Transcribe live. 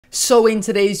So in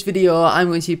today's video, I'm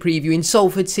going to be previewing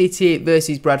Salford City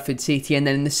versus Bradford City, and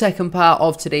then in the second part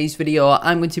of today's video,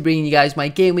 I'm going to bring you guys my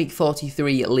Game Week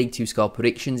 43 League 2 score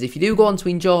predictions. If you do go on to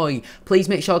enjoy, please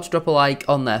make sure to drop a like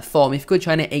on there for me. If you could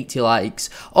try and hit 80 likes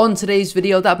on today's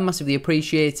video, that'd be massively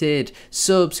appreciated.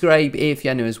 Subscribe if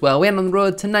you're new as well. We're on the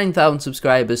road to 9,000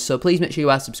 subscribers, so please make sure you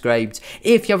are subscribed.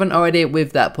 If you haven't already,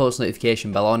 with that post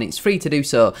notification bell on, it's free to do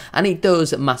so, and it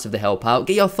does massively help out.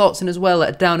 Get your thoughts in as well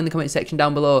down in the comment section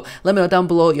down below. Let me know down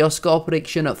below your score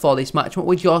prediction for this match. What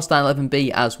would your style 11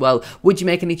 be as well? Would you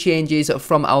make any changes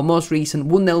from our most recent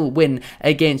 1-0 win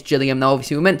against Gillingham? Now,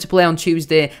 obviously, we were meant to play on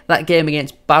Tuesday. That game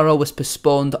against Barrow was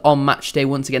postponed on match day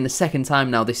once again, the second time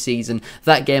now this season.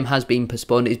 That game has been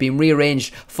postponed. It's been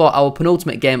rearranged for our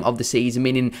penultimate game of the season,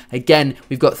 meaning, again,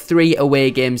 we've got 3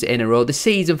 away games in a row. The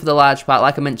season, for the large part,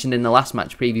 like I mentioned in the last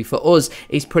match preview, for us,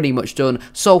 is pretty much done.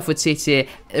 Salford City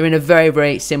are in a very,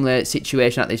 very similar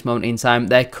situation at this moment in time.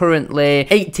 They're currently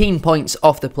 18 points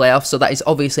off the playoffs, so that is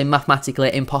obviously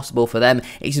mathematically impossible for them.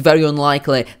 It's very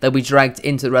unlikely they'll be dragged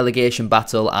into the relegation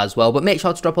battle as well. But make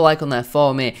sure to drop a like on there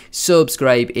for me,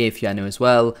 subscribe if you're new as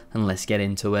well, and let's get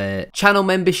into it. Channel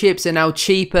memberships are now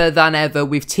cheaper than ever,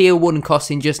 with Tier 1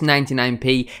 costing just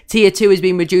 99p. Tier 2 has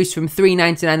been reduced from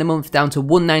 £3.99 a month down to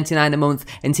 £1.99 a month,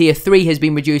 and Tier 3 has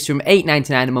been reduced from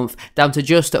 £8.99 a month down to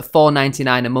just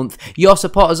 £4.99 a month. Your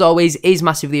support, as always, is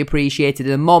massively appreciated,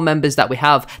 and the more members that we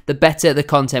have, the better the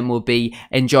content will be.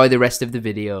 Enjoy the rest of the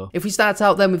video. If we start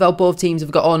out then with how both teams have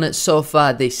got on so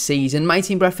far this season, my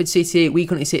team Bradford City, we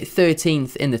currently sit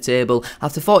 13th in the table.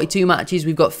 After 42 matches,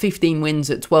 we've got 15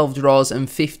 wins, 12 draws and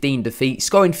 15 defeats,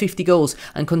 scoring 50 goals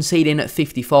and conceding at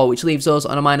 54, which leaves us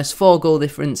on a -4 goal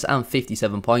difference and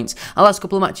 57 points. Our last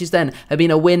couple of matches then have been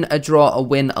a win, a draw, a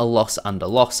win, a loss and a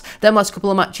loss. Them last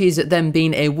couple of matches then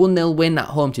been a 1-0 win at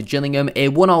home to Gillingham, a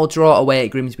 1-1 draw away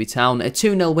at Grimsby Town, a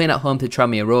 2-0 win at home to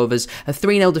Tranmere Rovers, a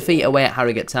 3-0 defeat away at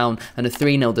Harrogate Town, and a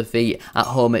 3-0 defeat at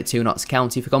home at Two Notts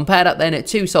County. If we compare that then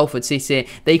to Salford City,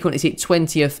 they currently sit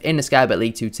 20th in the Sky Bet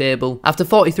League 2 table. After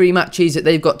 43 matches,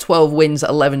 they've got 12 wins,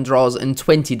 11 draws and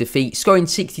 20 defeats, scoring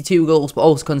 62 goals but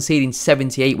also conceding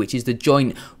 78, which is the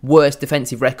joint worst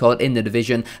defensive record in the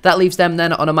division. That leaves them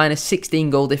then on a -16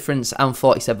 goal difference and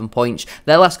 47 points.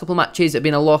 Their last couple of matches have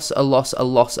been a loss, a loss, a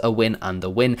loss, a win and a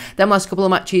win. Them last couple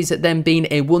of matches then been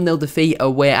a 1-0 defeat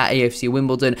away at AFC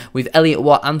Wimbledon, with Elliot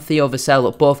Watt and Theo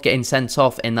Vassell both getting sent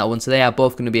off in that one, so they are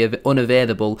both going to be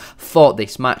unavailable for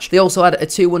this match. They also had a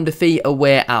 2-1 defeat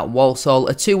away at Walsall,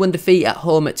 a 2-1 defeat at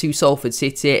home to Salford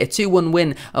City, a 2-1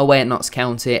 win away at Notts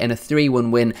County, and a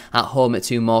 3-1 win at home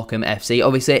to Morecambe FC.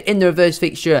 Obviously, in the reverse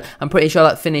fixture, I'm pretty sure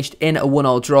that finished in a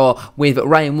 1-1 draw, with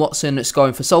Ryan Watson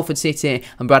scoring for Salford City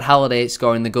and Brad Halliday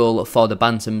scoring the goal for the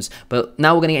Bantams. But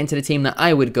now we're going to get into the team that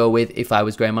I would go with if I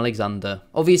was Graham Alexander.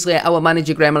 Obviously, our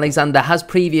manager Graham Alexander has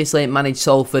previously managed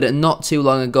Salford not too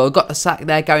long ago. Got the sack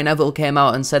there. Gary Neville came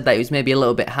out and said that it was maybe a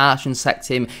little bit harsh and sacked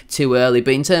him too early.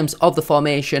 But in terms of the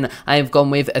formation, I have gone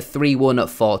with a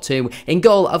 3-1-4-2. In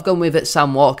goal, I've gone with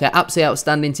Sam Walker. Absolutely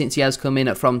outstanding since he has come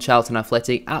in from Charlton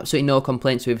Athletic. Absolutely no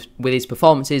complaints with his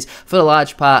performances for the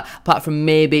large part, apart from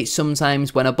maybe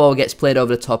sometimes when a ball gets played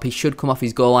over the top, he should come off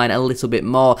his goal line a little bit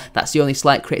more. That's the only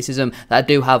slight criticism that I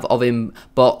do have of him.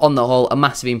 But on the whole, a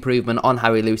massive improvement on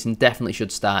Harry Lewis and definitely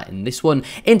should start in this one.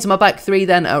 Into my back three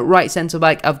then, at right centre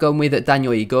back, I've gone with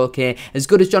Daniel Ugoke. As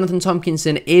good as Jonathan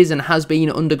Tompkinson is and has been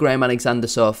under Graham Alexander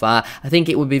so far, I think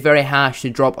it would be very harsh to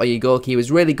drop Ugoke. He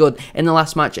was really good in the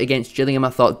last match against Gillingham. I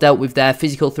thought dealt with their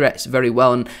physical threats very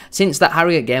well, and since that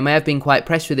Harrogate game, I have been quite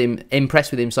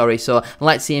impressed with him. So I'd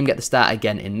like to see him get the start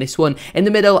again in this one. In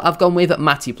the middle, I've gone with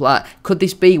Matty Platt. Could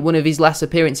this be one of his last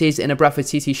appearances in a Bradford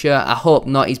City shirt? I hope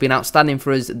not. He's been outstanding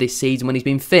for us this season when he's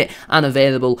been fit and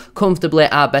available. Comfortably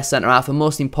our best centre-half and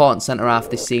most important centre-half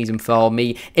this season for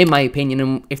me, in my opinion.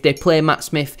 And if they play Matt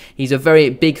Smith, he's a very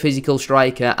big physical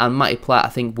striker, and Matty Platt, I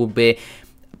think, will be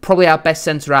probably our best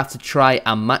centre-half to try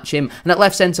and match him. And at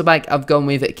left centre-back, I've gone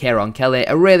with Kieran Kelly,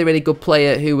 a really, really good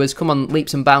player who has come on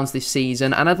leaps and bounds this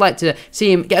season, and I'd like to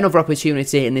see him get another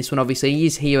opportunity in this one. Obviously,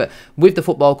 he's here with the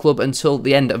football club until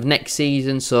the end of next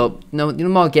season, so the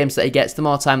more games that he gets, the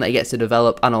more time that he gets to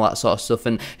develop and all that sort of stuff.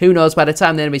 And who knows, by the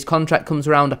time the end of his contract comes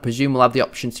around, I presume we'll have the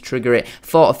option to trigger it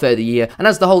for a further year. And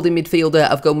as the holding midfielder,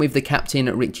 I've gone with the captain,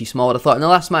 Richie Smallwood. I thought in the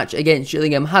last match against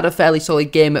Gillingham, had a fairly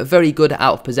solid game, very good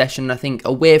out of possession. I think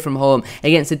away away from home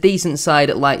against a decent side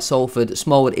like Salford,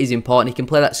 Smallwood is important. He can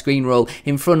play that screen role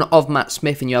in front of Matt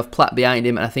Smith, and you have Platt behind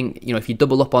him, and I think, you know, if you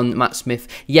double up on Matt Smith,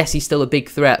 yes, he's still a big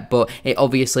threat, but it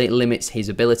obviously limits his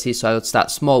abilities, so I would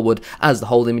start Smallwood as the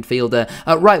holding midfielder.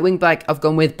 At right wing back, I've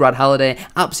gone with Brad Halliday,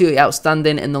 absolutely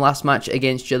outstanding in the last match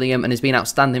against Gillingham, and has been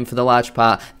outstanding for the large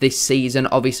part this season.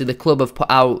 Obviously, the club have put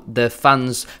out the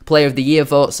fans' Player of the Year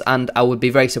votes, and I would be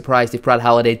very surprised if Brad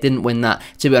Halliday didn't win that,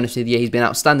 to be honest with you. He's been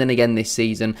outstanding again this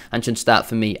season, and should start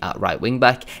for me at right wing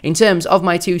back. In terms of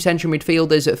my two central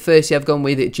midfielders, at first I've gone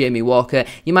with Jamie Walker.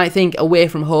 You might think away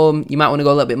from home, you might want to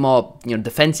go a little bit more, you know,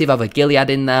 defensive, have a Gilead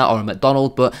in there or a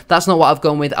McDonald, but that's not what I've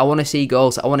gone with. I want to see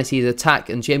goals, I want to see his attack,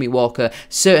 and Jamie Walker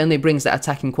certainly brings that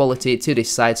attacking quality to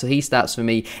this side, so he starts for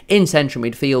me in central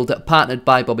midfield, partnered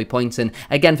by Bobby Poynton,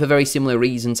 again for very similar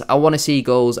reasons. I want to see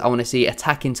goals, I want to see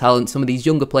attacking talent, some of these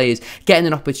younger players getting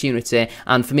an opportunity,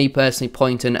 and for me personally,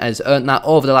 Poynton has earned that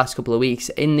over the last couple of weeks.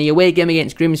 In the away game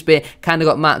against Grimsby, kind of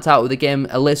got marked out with the game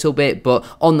a little bit, but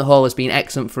on the whole has been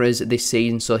excellent for us this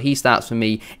season, so he starts for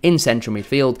me in central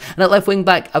midfield. And at left wing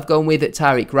back, I've gone with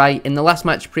Tariq Wright. In the last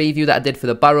match preview that I did for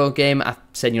the Barrow game, I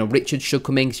said, you know, Richard should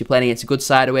come in because you're playing against a good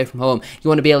side away from home. You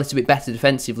want to be a little bit better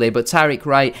defensively, but Tariq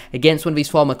Wright, against one of his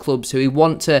former clubs who we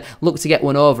want to look to get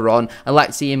one over on, I like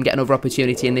to see him get another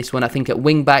opportunity in this one. I think at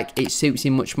wing back, it suits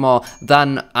him much more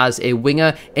than as a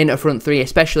winger in a front three,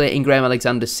 especially in Graham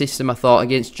Alexander's system. I thought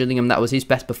against Gillingham, that was his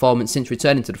best performance since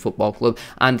returning to the football club,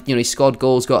 and, you know, he scored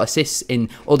goals, got assists in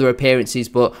other appearances,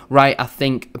 but Wright, I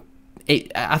think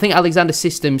Alexander's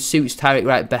system suits Tariq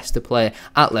Wright best to play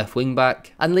at left wing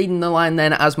back. And leading the line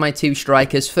then as my two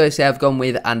strikers, firstly I've gone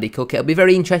with Andy Cook. It'll be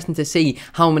very interesting to see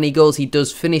how many goals he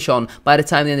does finish on by the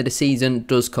time the end of the season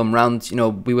does come round. You know,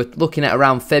 we were looking at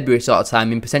around February sort of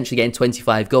time and potentially getting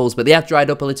 25 goals, but they have dried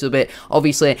up a little bit.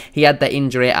 Obviously he had that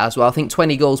injury as well. I think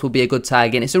 20 goals will be a good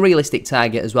target, and it's a realistic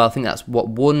target as well. I think that's what,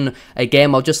 one a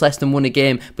game or just less than one a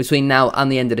game between now and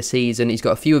the end of the season. He's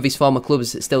got a few of his former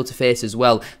clubs still to face as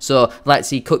well, so let's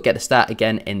see Cook get a start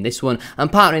again in this one.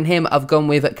 And partnering him, I've gone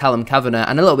with Callum Kavanagh,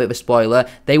 and a little bit of a spoiler,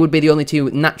 they would be the only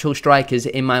two natural strikers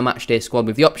in my matchday squad.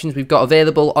 With the options we've got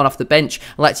available on off the bench,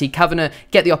 let's see Kavanagh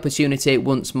get the opportunity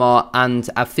once more, and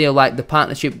I feel like the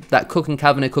partnership that Cook and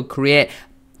Kavanagh could create,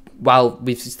 while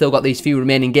we've still got these few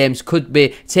remaining games, could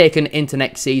be taken into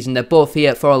next season. They're both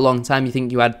here for a long time. You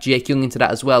think you add Jake Young into that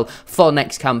as well for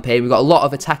next campaign. We've got a lot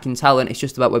of attacking talent. It's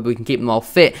just about whether we can keep them all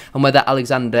fit and whether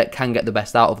Alexander can get the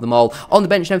best out of them all. On the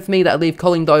bench then for me, that'll leave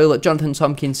Colin Doyle, Jonathan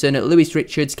Tompkinson, Lewis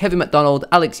Richards, Kevin McDonald,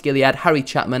 Alex Gilead, Harry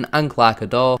Chapman and Clark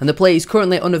Adore. And the players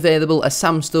currently unavailable are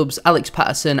Sam Stubbs, Alex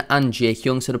Patterson and Jake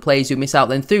Young. So the players who miss out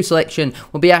then through selection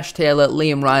will be Ash Taylor,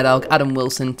 Liam Rydalk, Adam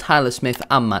Wilson, Tyler Smith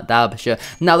and Matt Derbyshire.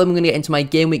 Now then, we're going to get into my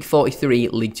game week 43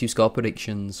 League 2 score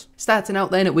predictions. Starting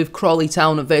out then with Crawley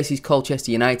Town versus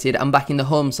Colchester United, I'm backing the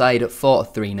home side for a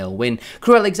 3-0 win.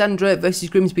 Crewe Alexandra versus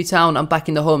Grimsby Town, I'm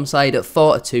backing the home side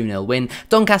for a 2-0 win.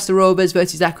 Doncaster Rovers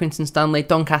versus Accrington Stanley.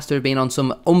 Doncaster have been on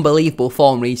some unbelievable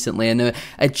form recently and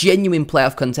a genuine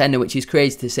playoff contender, which is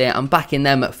crazy to say. I'm backing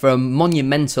them for a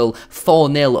monumental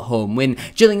 4-0 home win.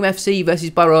 Gillingham FC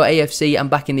versus Barrow AFC, I'm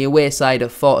backing the away side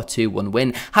for a 2-1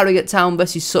 win. Harrogate Town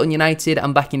versus Sutton United,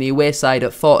 I'm backing the away side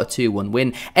for a 2-1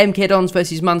 win. MK Dons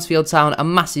versus Mansfield Town, a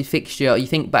massive fixture. You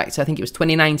think back to, I think it was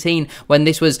 2019 when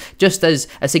this was just as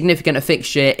a significant a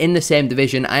fixture in the same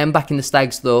division. I am backing the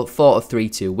Stags though for a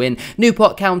 3-2 win.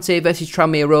 Newport County versus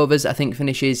Tranmere Rovers, I think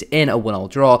finishes in a 1-1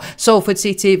 draw. Salford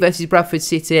City versus Bradford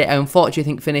City, I unfortunately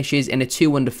think finishes in a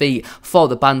 2-1 defeat for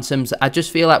the Bantams. I just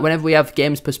feel like whenever we have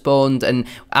games postponed and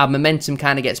our momentum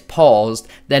kind of gets paused,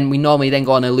 then we normally then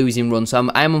go on a losing run, so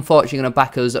I am unfortunately going to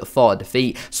back us for a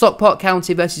defeat. Stockport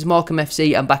County versus Morecambe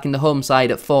FC, I'm backing the home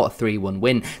side for a 3-1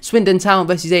 win. Swindon Town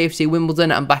versus AFC Wimbledon,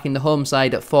 I'm backing the home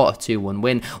side for a 2-1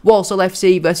 win. Walsall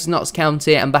FC versus Notts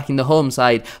County, I'm backing the home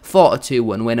side for a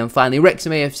 2-1 win. And finally,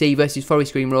 Wrexham AFC versus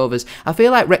Forest Green Rovers. I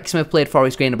feel like Wrexham have played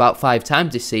Forest Green about 5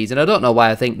 times this season. I don't know why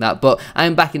I think that, but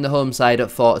I'm backing the home side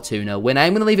for a 2-0 win.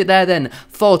 I'm going to leave it there then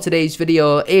for today's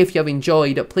video. If you have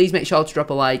enjoyed, please make sure to drop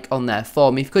a like on there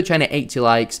for me. If you could try and hit 80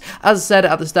 likes. As I said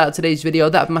at the start of today's video,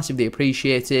 that would be massively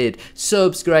appreciated.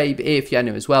 Subscribe if you're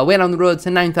new as well. We're on the road to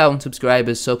 9,000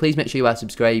 subscribers, so please make sure you are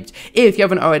subscribed if you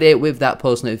haven't already, with that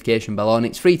post notification bell on.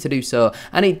 It's free to do so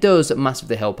and it does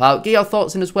massively help out. Get your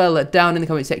thoughts in as well down in the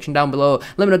comment section down below.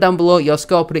 Let me know down below your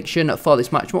score prediction for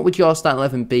this match. What would your starting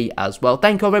 11 be as well?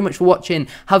 Thank you all very much for watching.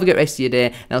 Have a great rest of your day,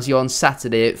 and I'll see you on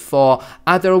Saturday for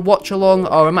either a watch along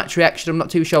or a match reaction. I'm not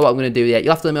too sure what I'm going to do yet.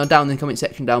 You'll have to let me know down in the comment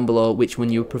section down below which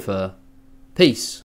one you prefer. Peace.